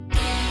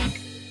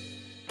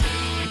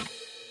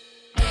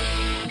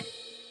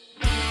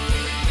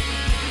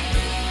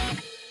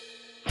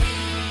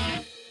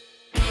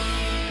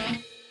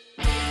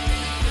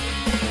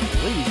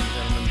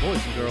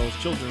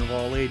children of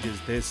all ages.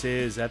 This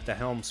is At the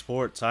Helm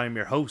Sports. I'm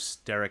your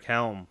host, Derek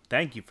Helm.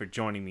 Thank you for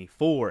joining me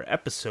for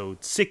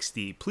episode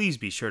 60. Please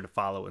be sure to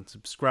follow and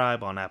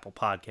subscribe on Apple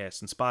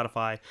Podcasts and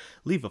Spotify.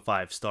 Leave a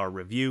 5-star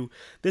review.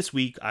 This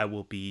week, I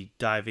will be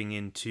diving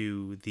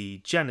into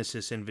the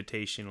Genesis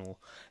Invitational,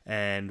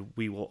 and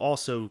we will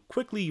also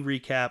quickly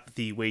recap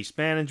the Waste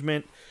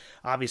Management.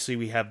 Obviously,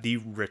 we have the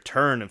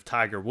return of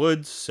Tiger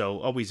Woods, so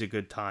always a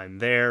good time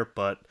there,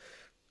 but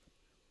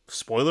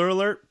spoiler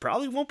alert,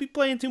 probably won't be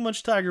playing too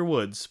much Tiger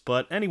Woods.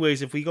 But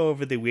anyways, if we go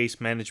over the Waste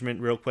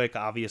Management real quick,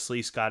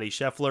 obviously Scottie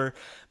Scheffler,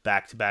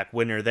 back-to-back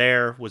winner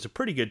there, was a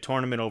pretty good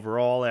tournament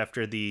overall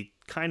after the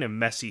kind of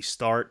messy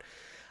start.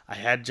 I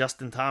had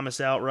Justin Thomas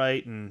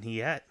outright, and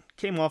he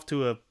came off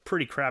to a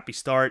pretty crappy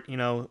start.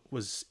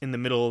 Was in the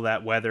middle of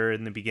that weather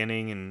in the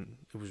beginning, and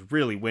it was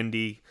really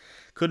windy.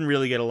 Couldn't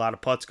really get a lot of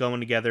putts going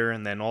together,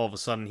 and then all of a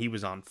sudden he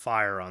was on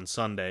fire on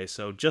Sunday.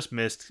 So just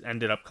missed,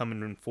 ended up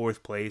coming in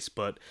 4th place,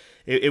 but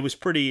it was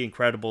pretty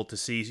incredible to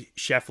see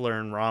Scheffler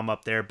and Rahm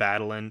up there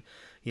battling.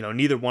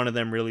 Neither one of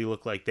them really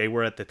looked like they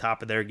were at the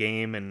top of their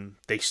game, and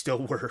they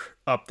still were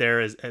up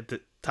there at the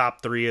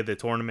top 3 of the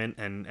tournament,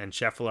 and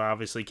Scheffler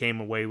obviously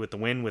came away with the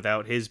win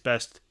without his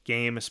best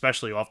game,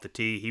 especially off the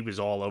tee. He was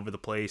all over the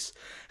place,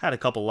 had a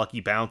couple lucky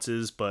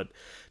bounces, but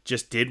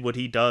just did what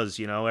he does.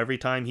 Every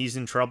time he's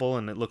in trouble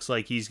and it looks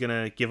like he's going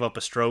to give up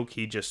a stroke,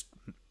 he just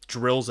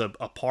drills a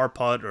par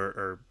putt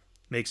or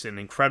makes an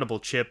incredible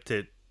chip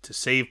to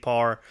save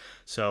par.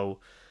 So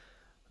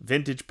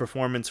vintage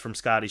performance from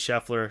Scottie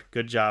Scheffler.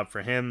 Good job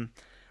for him.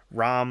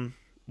 Rahm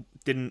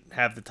didn't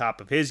have the top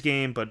of his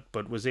game,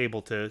 but was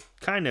able to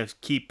kind of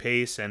keep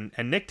pace, and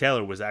Nick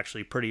Taylor was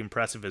actually pretty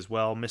impressive as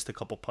well. Missed a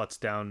couple putts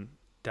down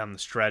the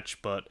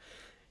stretch, but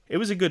it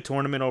was a good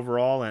tournament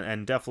overall,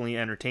 and definitely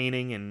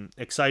entertaining, and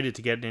excited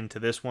to get into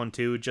this one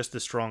too. Just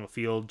as strong a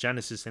field,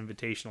 Genesis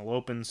Invitational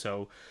Open,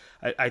 so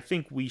I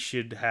think we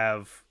should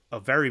have a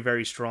very,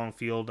 very strong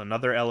field,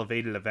 another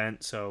elevated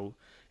event, so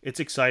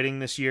it's exciting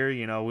this year.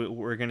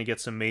 We're going to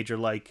get some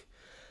major-like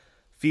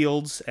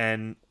fields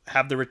and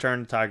have the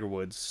return to Tiger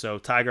Woods. So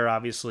Tiger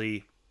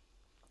obviously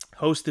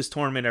hosts this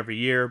tournament every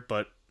year,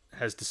 but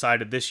has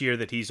decided this year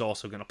that he's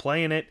also going to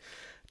play in it.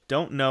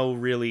 Don't know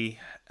really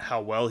how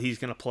well he's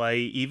going to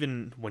play.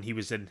 Even when he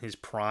was in his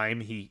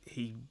prime,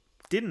 he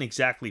didn't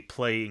exactly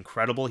play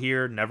incredible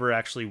here, never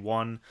actually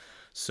won.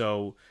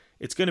 So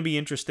it's going to be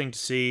interesting to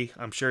see.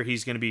 I'm sure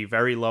he's going to be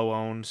very low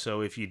owned.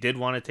 So if you did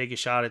want to take a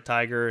shot at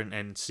Tiger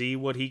and see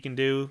what he can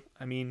do,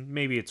 I mean,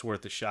 maybe it's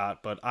worth a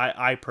shot. But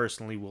I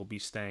personally will be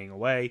staying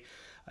away.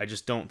 I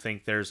just don't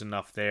think there's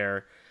enough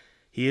there.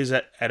 He is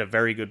at a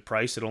very good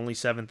price at only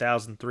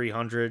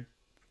 $7,300.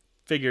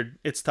 Figured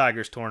it's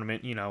Tiger's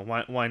tournament.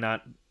 Why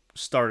not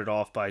start it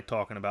off by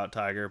talking about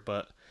Tiger?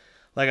 But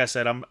like I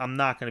said, I'm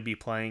not going to be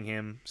playing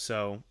him.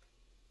 So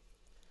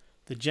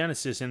the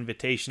Genesis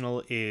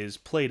Invitational is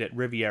played at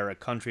Riviera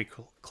Country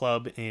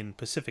Club in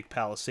Pacific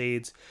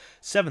Palisades,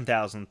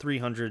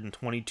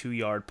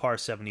 7,322-yard par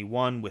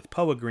 71 with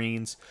POA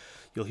greens.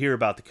 You'll hear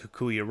about the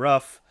Kikuyu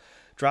Rough.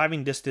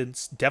 Driving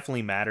distance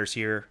definitely matters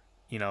here.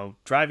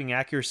 Driving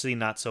accuracy,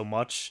 not so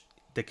much.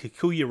 The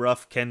Kikuyu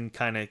Rough can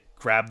kind of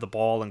grab the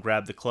ball and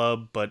grab the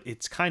club, but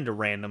it's kind of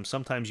random.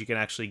 Sometimes you can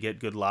actually get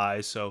good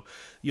lies, so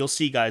you'll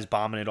see guys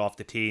bombing it off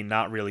the tee,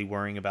 not really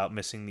worrying about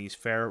missing these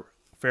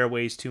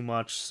fairways too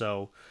much.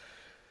 So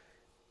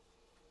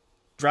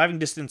driving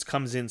distance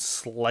comes in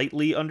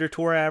slightly under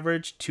tour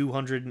average,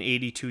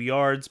 282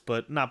 yards,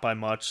 but not by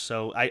much.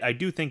 So I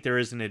do think there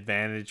is an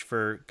advantage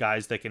for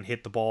guys that can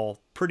hit the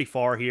ball pretty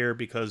far here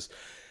because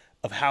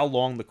of how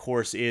long the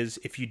course is.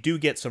 If you do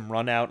get some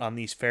run out on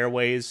these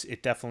fairways,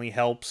 it definitely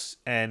helps.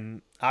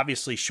 And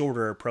obviously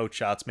shorter approach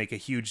shots make a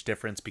huge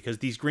difference because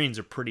these greens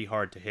are pretty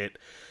hard to hit.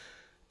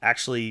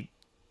 Actually,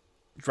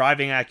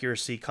 driving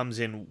accuracy comes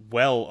in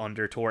well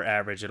under tour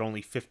average at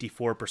only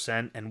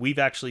 54%, and we've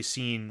actually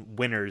seen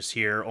winners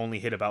here only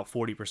hit about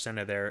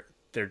 40% of their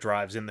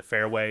drives in the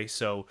fairway.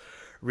 So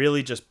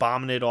really just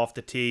bombing it off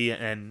the tee,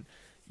 and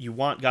you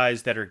want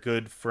guys that are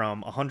good from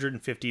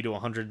 150 to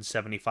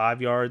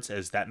 175 yards,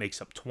 as that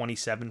makes up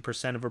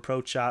 27% of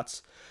approach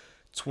shots.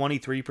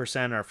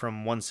 23% are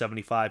from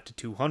 175 to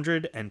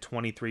 200, and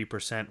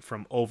 23%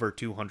 from over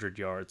 200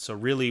 yards. So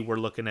really, we're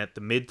looking at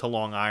the mid to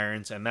long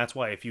irons, and that's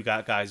why if you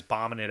got guys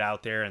bombing it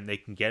out there and they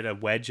can get a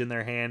wedge in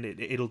their hand,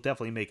 it'll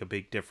definitely make a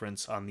big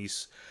difference on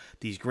these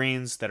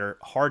greens that are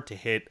hard to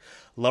hit.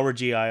 Lower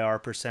GIR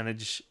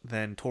percentage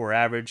than tour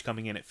average,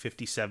 coming in at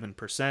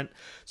 57%.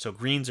 So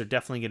greens are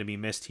definitely going to be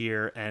missed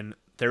here, and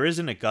there is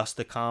an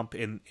Augusta comp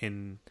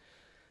in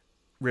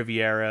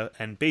Riviera,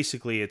 and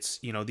basically it's,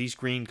 these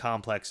green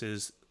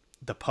complexes,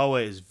 the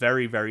POA is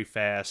very, very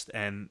fast,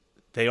 and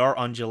they are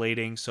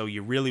undulating, so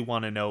you really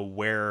want to know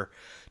where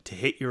to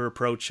hit your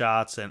approach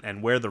shots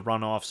and where the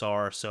runoffs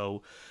are.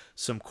 So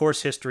some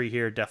course history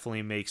here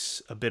definitely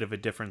makes a bit of a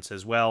difference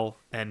as well,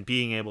 and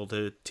being able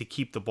to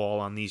keep the ball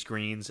on these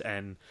greens,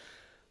 and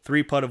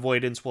 3-putt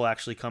avoidance will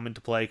actually come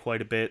into play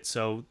quite a bit.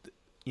 So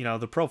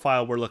the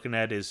profile we're looking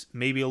at is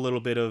maybe a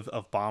little bit of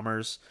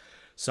bombers.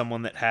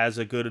 someone that has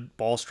a good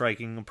ball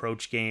striking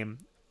approach game,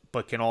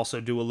 but can also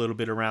do a little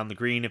bit around the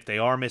green if they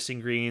are missing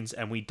greens.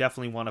 And we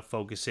definitely want to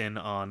focus in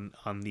on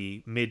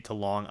the mid to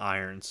long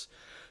irons.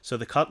 So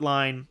the cut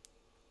line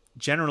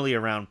generally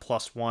around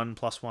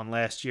 +1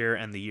 last year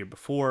and the year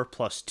before,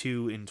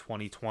 +2 in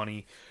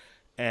 2020.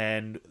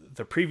 And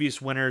the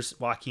previous winners,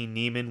 Joaquin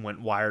Niemann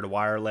went wire to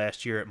wire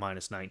last year at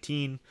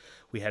 -19.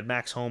 We had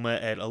Max Homa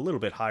at a little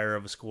bit higher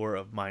of a score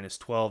of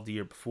 -12 the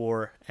year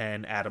before,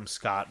 and Adam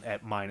Scott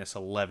at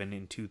 -11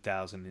 in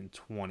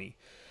 2020.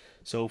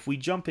 So if we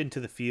jump into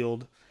the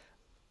field,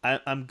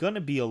 I'm going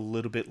to be a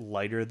little bit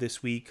lighter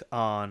this week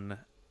on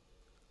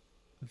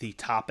the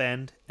top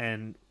end,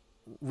 and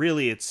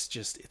really it's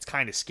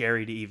kind of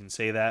scary to even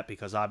say that,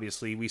 because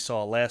obviously we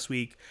saw last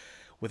week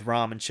with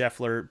Rahm and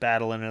Scheffler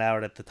battling it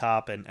out at the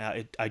top, and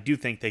I do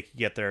think they could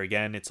get there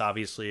again. It's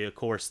obviously a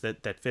course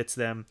that fits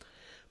them,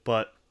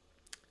 but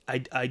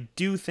I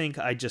do think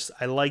I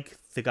like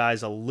the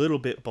guys a little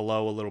bit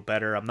below, a little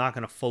better. I'm not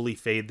going to fully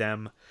fade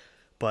them,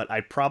 but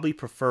I'd probably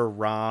prefer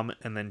Rahm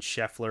and then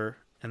Scheffler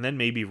and then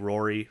maybe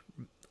Rory.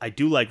 I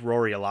do like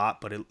Rory a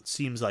lot, but it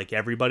seems like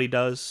everybody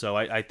does, so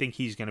I think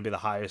he's going to be the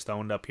highest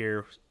owned up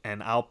here,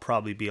 and I'll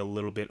probably be a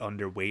little bit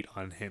underweight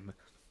on him.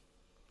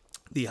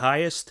 The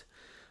highest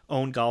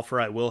owned golfer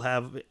I will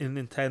have in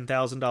the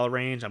 $10,000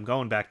 range, I'm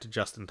going back to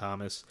Justin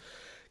Thomas.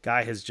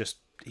 Guy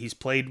he's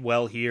played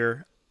well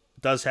here,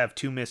 does have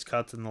 2 missed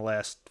cuts in the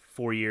last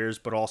 4 years,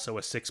 but also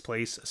a 6th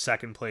place, a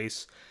 2nd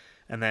place,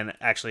 and then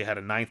actually had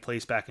a 9th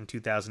place back in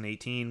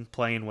 2018,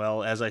 playing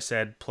well. As I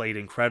said, played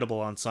incredible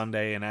on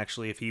Sunday, and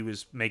actually if he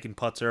was making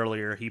putts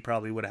earlier, he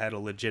probably would have had a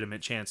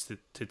legitimate chance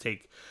to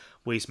take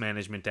Waste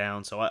Management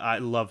down. So I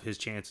love his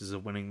chances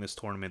of winning this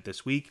tournament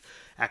this week.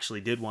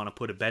 Actually did want to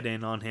put a bet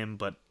in on him,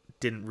 but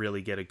didn't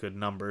really get a good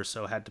number,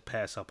 so had to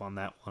pass up on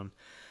that one.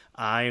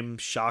 I'm,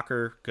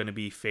 shocker, going to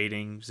be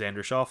fading Xander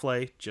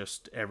Schauffele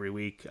just every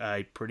week.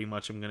 I pretty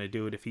much am going to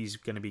do it if he's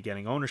going to be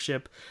getting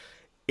ownership.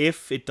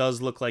 If it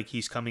does look like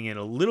he's coming in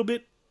a little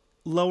bit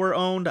lower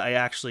owned, I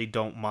actually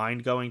don't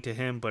mind going to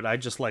him, but I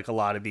just like a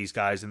lot of these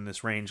guys in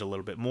this range a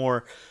little bit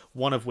more,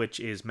 one of which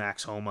is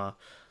Max Homa.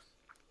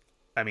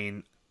 I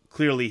mean,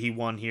 clearly he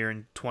won here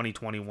in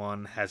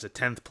 2021, has a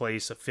 10th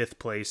place, a 5th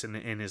place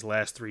in his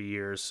last 3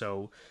 years,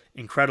 so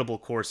incredible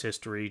course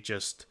history,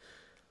 just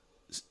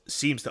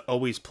seems to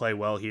always play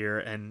well here,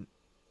 and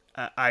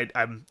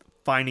I'm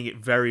finding it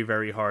very,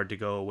 very hard to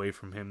go away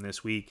from him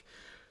this week,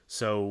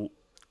 so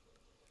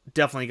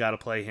definitely got to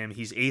play him.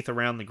 He's 8th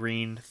around the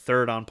green,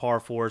 3rd on par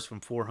 4s from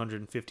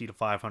 450 to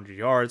 500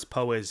 yards.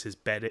 POA is his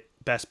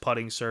best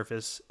putting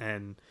surface,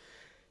 and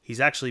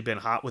he's actually been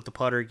hot with the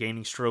putter,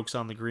 gaining strokes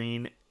on the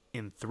green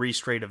in 3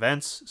 straight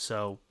events.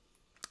 So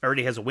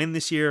already has a win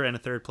this year and a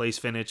 3rd place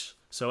finish.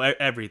 So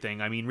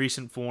everything. I mean,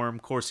 recent form,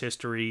 course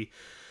history,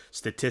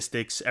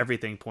 statistics,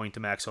 everything point to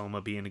Max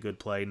Homa being a good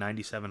play.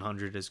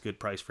 9,700 is a good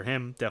price for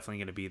him. Definitely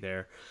going to be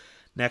there.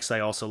 Next,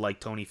 I also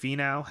like Tony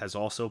Finau. Has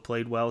also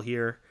played well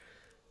here.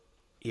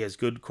 He has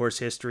good course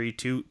history,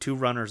 two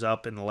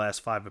runners-up in the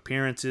last 5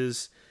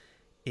 appearances.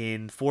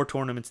 In 4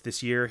 tournaments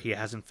this year, he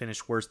hasn't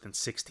finished worse than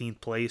 16th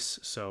place,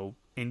 so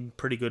in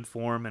pretty good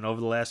form. And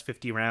over the last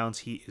 50 rounds,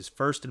 he is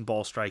 1st in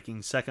ball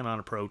striking, 2nd on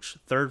approach,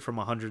 3rd from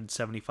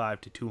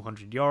 175 to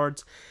 200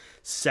 yards,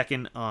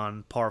 2nd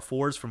on par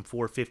 4s from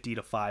 450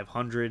 to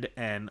 500,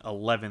 and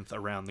 11th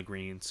around the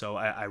green. So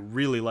I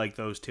really like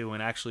those two,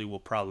 and actually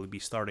will probably be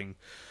starting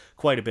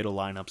quite a bit of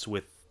lineups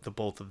with the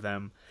both of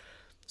them.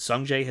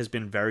 Sungjae has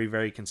been very,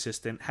 very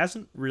consistent.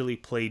 Hasn't really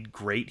played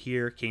great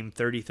here. Came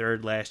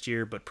 33rd last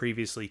year, but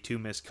previously 2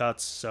 missed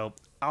cuts. So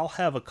I'll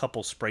have a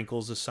couple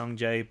sprinkles of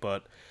Sungjae,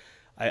 but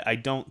I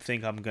don't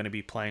think I'm going to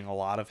be playing a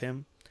lot of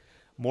him.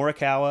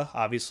 Morikawa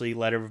obviously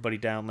let everybody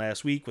down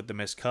last week with the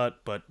missed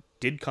cut, but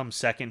did come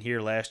 2nd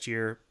here last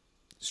year.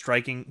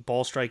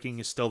 Ball striking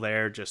is still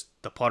there. Just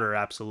the putter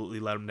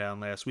absolutely let him down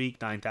last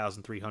week.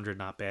 9,300,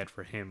 not bad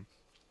for him.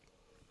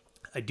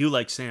 I do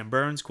like Sam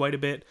Burns quite a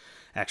bit.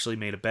 Actually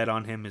made a bet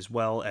on him as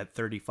well at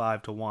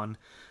 35 to 1.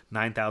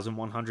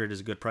 9,100 is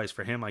a good price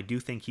for him. I do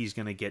think he's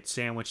going to get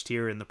sandwiched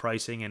here in the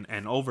pricing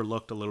and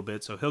overlooked a little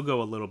bit, so he'll go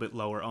a little bit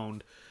lower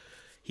owned.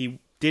 He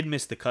did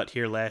miss the cut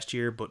here last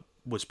year, but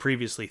was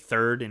previously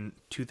 3rd in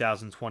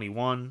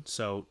 2021,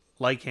 so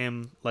like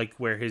him, like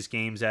where his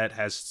game's at,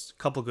 has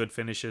a couple good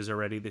finishes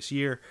already this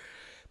year.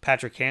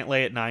 Patrick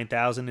Cantlay at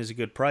 9,000 is a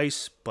good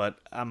price, but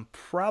I'm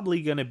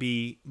probably going to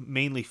be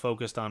mainly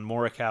focused on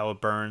Morikawa,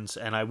 Burns,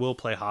 and I will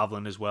play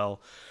Hovland as well.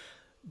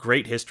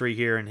 Great history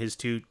here in his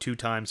two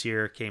times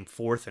here. Came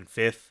 4th and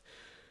 5th.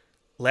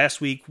 Last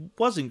week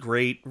wasn't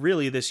great.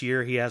 Really, this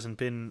year he hasn't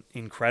been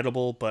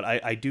incredible, but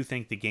I do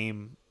think the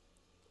game,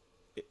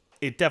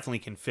 it definitely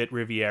can fit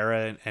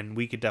Riviera, and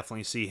we could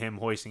definitely see him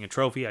hoisting a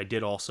trophy. I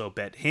did also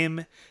bet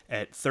him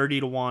at 30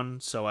 to 1,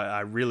 so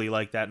I really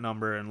like that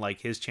number and like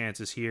his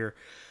chances here.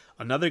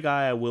 Another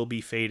guy I will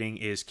be fading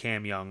is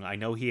Cam Young. I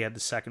know he had the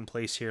 2nd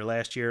place here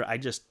last year. I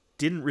just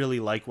didn't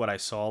really like what I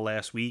saw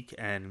last week,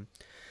 and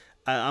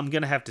I'm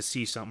going to have to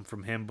see something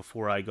from him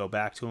before I go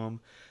back to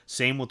him.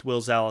 Same with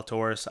Will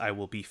Zalatoris. I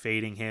will be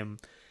fading him.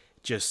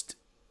 Just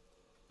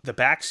the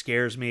back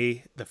scares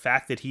me. The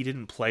fact that he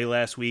didn't play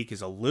last week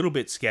is a little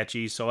bit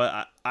sketchy. So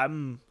I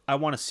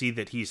want to see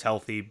that he's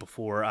healthy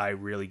before I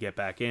really get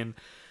back in.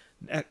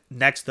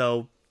 Next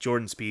though,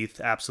 Jordan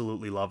Spieth,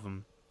 absolutely love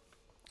him.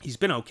 He's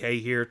been okay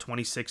here,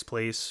 26th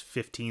place,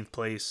 15th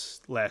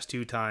place last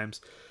two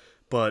times,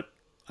 but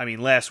I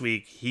mean last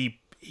week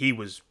he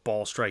was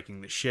ball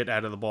striking the shit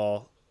out of the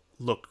ball.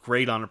 Looked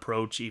great on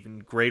approach, even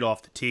great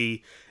off the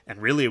tee,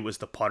 and really it was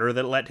the putter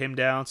that let him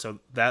down. So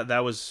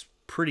that was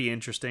pretty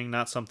interesting,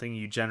 not something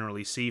you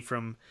generally see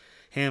from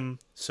him.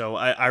 So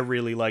I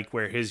really like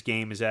where his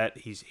game is at.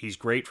 He's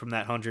great from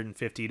that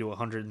 150 to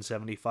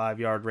 175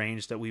 yard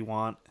range that we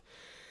want.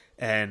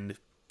 And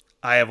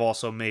I have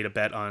also made a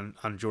bet on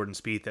Jordan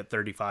Spieth at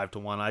 35 to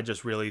 1. I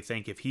just really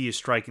think if he is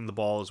striking the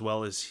ball as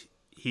well as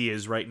he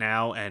is right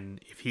now, and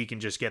if he can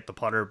just get the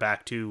putter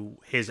back to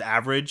his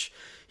average,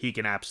 he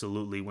can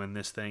absolutely win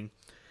this thing.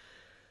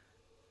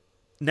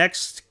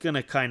 Next,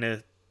 gonna kind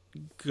of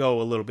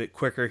go a little bit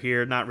quicker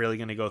here. Not really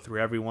going to go through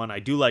everyone. I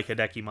do like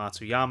Hideki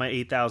Matsuyama,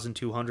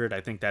 8,200.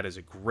 I think that is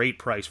a great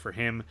price for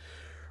him.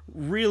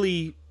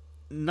 Really,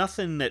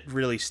 nothing that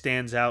really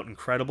stands out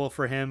incredible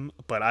for him,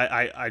 but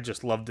I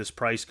just love this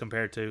price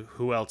compared to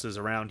who else is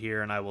around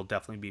here, and I will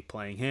definitely be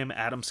playing him.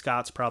 Adam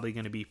Scott's probably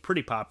going to be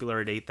pretty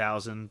popular at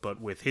 8,000, but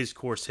with his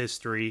course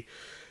history,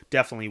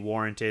 definitely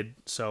warranted.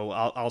 So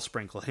I'll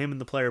sprinkle him in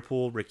the player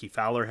pool. Ricky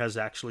Fowler has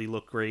actually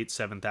looked great,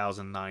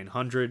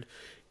 7,900.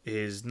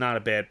 Is not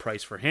a bad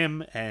price for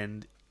him,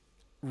 and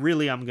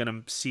really I'm going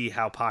to see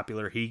how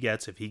popular he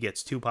gets. If he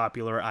gets too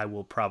popular, I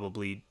will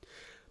probably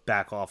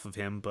back off of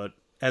him, but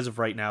as of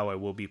right now, I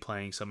will be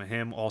playing some of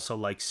him. Also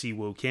like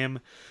Siwoo Kim,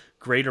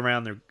 great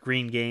around the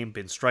green game,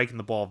 been striking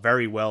the ball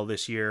very well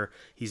this year.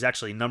 He's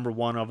actually number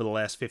one over the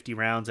last 50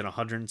 rounds in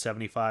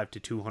 175 to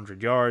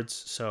 200 yards,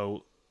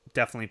 so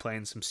definitely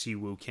playing some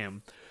Siwoo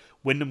Kim.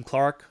 Wyndham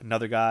Clark,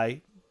 another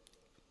guy.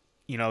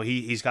 You know,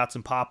 he's got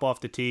some pop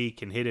off the tee,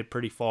 can hit it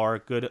pretty far,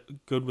 good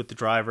with the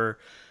driver,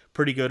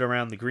 pretty good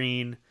around the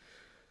green.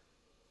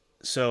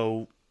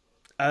 So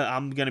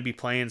I'm going to be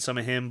playing some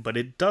of him, but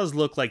it does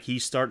look like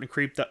he's starting to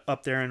creep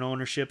up there in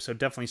ownership, so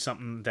definitely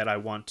something that I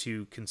want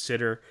to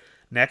consider.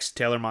 Next,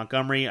 Taylor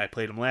Montgomery. I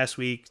played him last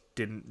week,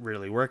 didn't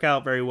really work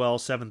out very well,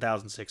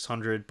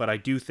 7,600, but I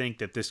do think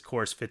that this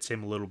course fits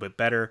him a little bit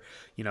better.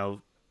 You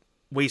know,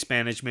 waste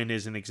management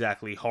isn't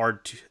exactly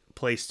hard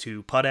place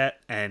to putt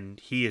at, and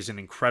he is an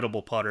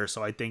incredible putter,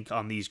 so I think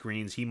on these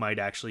greens he might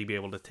actually be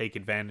able to take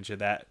advantage of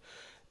that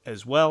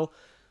as well.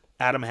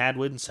 Adam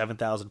Hadwin,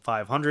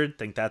 7,500.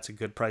 Think that's a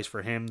good price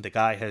for him. The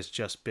guy has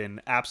just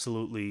been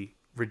absolutely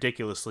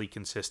ridiculously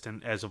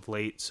consistent as of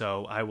late,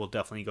 so I will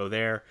definitely go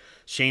there.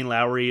 Shane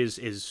Lowry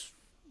is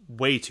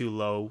way too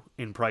low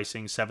in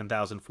pricing,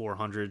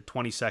 7,400.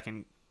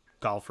 22nd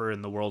golfer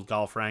in the world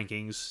golf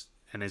rankings,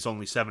 and is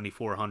only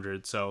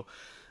 7,400, so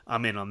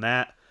I'm in on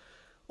that.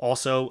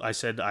 Also, I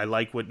said I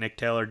like what Nick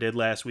Taylor did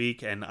last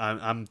week, and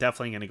I'm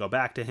definitely going to go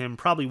back to him.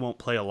 Probably won't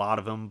play a lot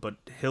of him, but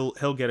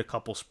he'll get a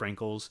couple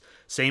sprinkles.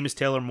 Same as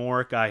Taylor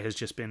Moore. Guy has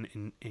just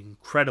been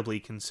incredibly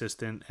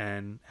consistent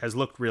and has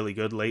looked really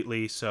good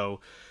lately.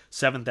 So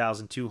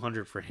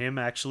 7,200 for him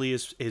actually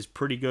is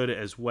pretty good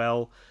as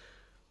well.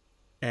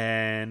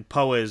 And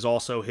POA is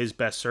also his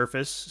best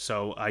surface,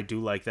 so I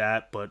do like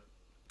that. But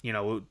you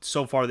know,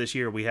 so far this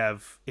year, we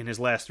have, in his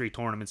last three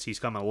tournaments, he's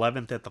come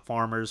 11th at the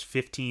Farmers,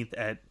 15th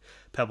at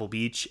Pebble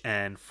Beach,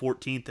 and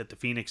 14th at the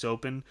Phoenix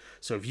Open.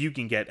 So if you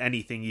can get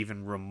anything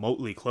even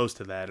remotely close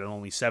to that at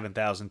only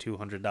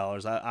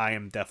 $7,200, I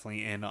am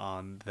definitely in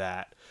on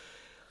that.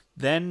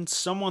 Then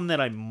someone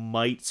that I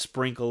might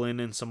sprinkle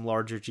in some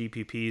larger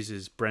GPPs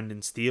is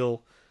Brendan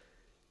Steele.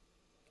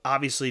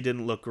 Obviously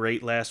didn't look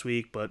great last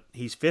week, but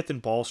he's 5th in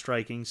ball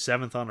striking,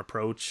 7th on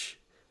approach.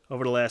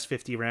 Over the last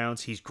 50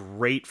 rounds, he's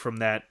great from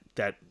that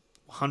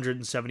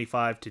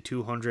 175 to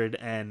 200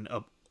 and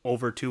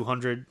over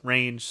 200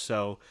 range.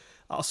 So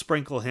I'll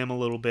sprinkle him a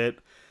little bit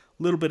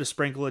of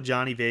sprinkle of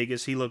Johnny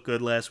Vegas. He looked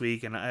good last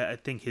week, and I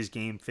think his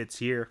game fits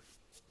here.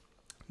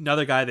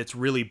 Another guy that's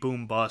really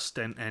boom bust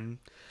and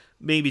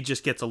maybe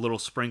just gets a little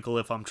sprinkle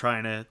if I'm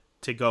trying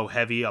to go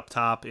heavy up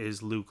top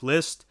is Luke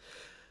List.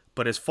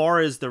 But as far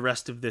as the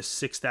rest of this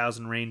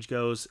 6,000 range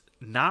goes,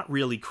 not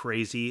really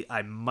crazy.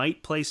 I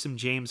might play some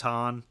James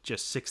Hahn,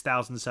 just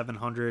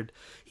 6,700.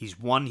 He's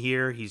won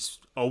here. He's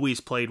always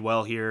played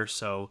well here,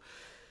 so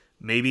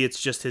maybe it's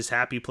just his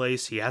happy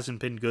place. He hasn't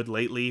been good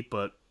lately,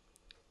 but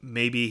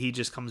maybe he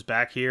just comes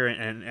back here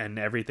and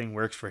everything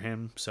works for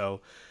him,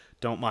 so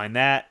don't mind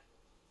that.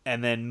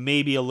 And then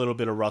maybe a little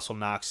bit of Russell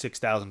Knox,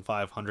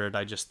 6,500.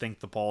 I just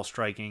think the ball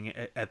striking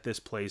at this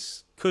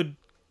place could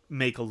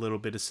make a little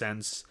bit of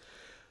sense.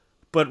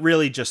 But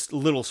really just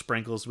little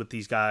sprinkles with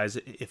these guys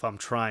if I'm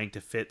trying to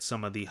fit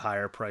some of the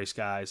higher price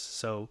guys.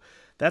 So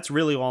that's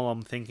really all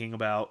I'm thinking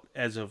about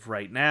as of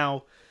right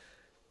now.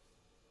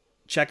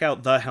 check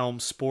out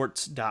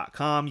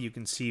thehelmsports.com. You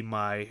can see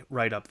my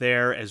write-up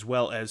there, as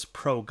well as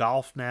Pro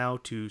Golf Now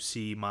to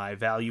see my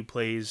value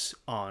plays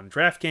on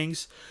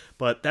DraftKings.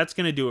 But that's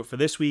going to do it for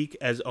this week.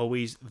 As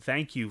always,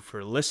 thank you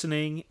for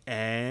listening,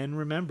 and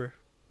remember,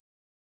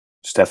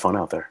 just have fun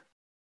out there.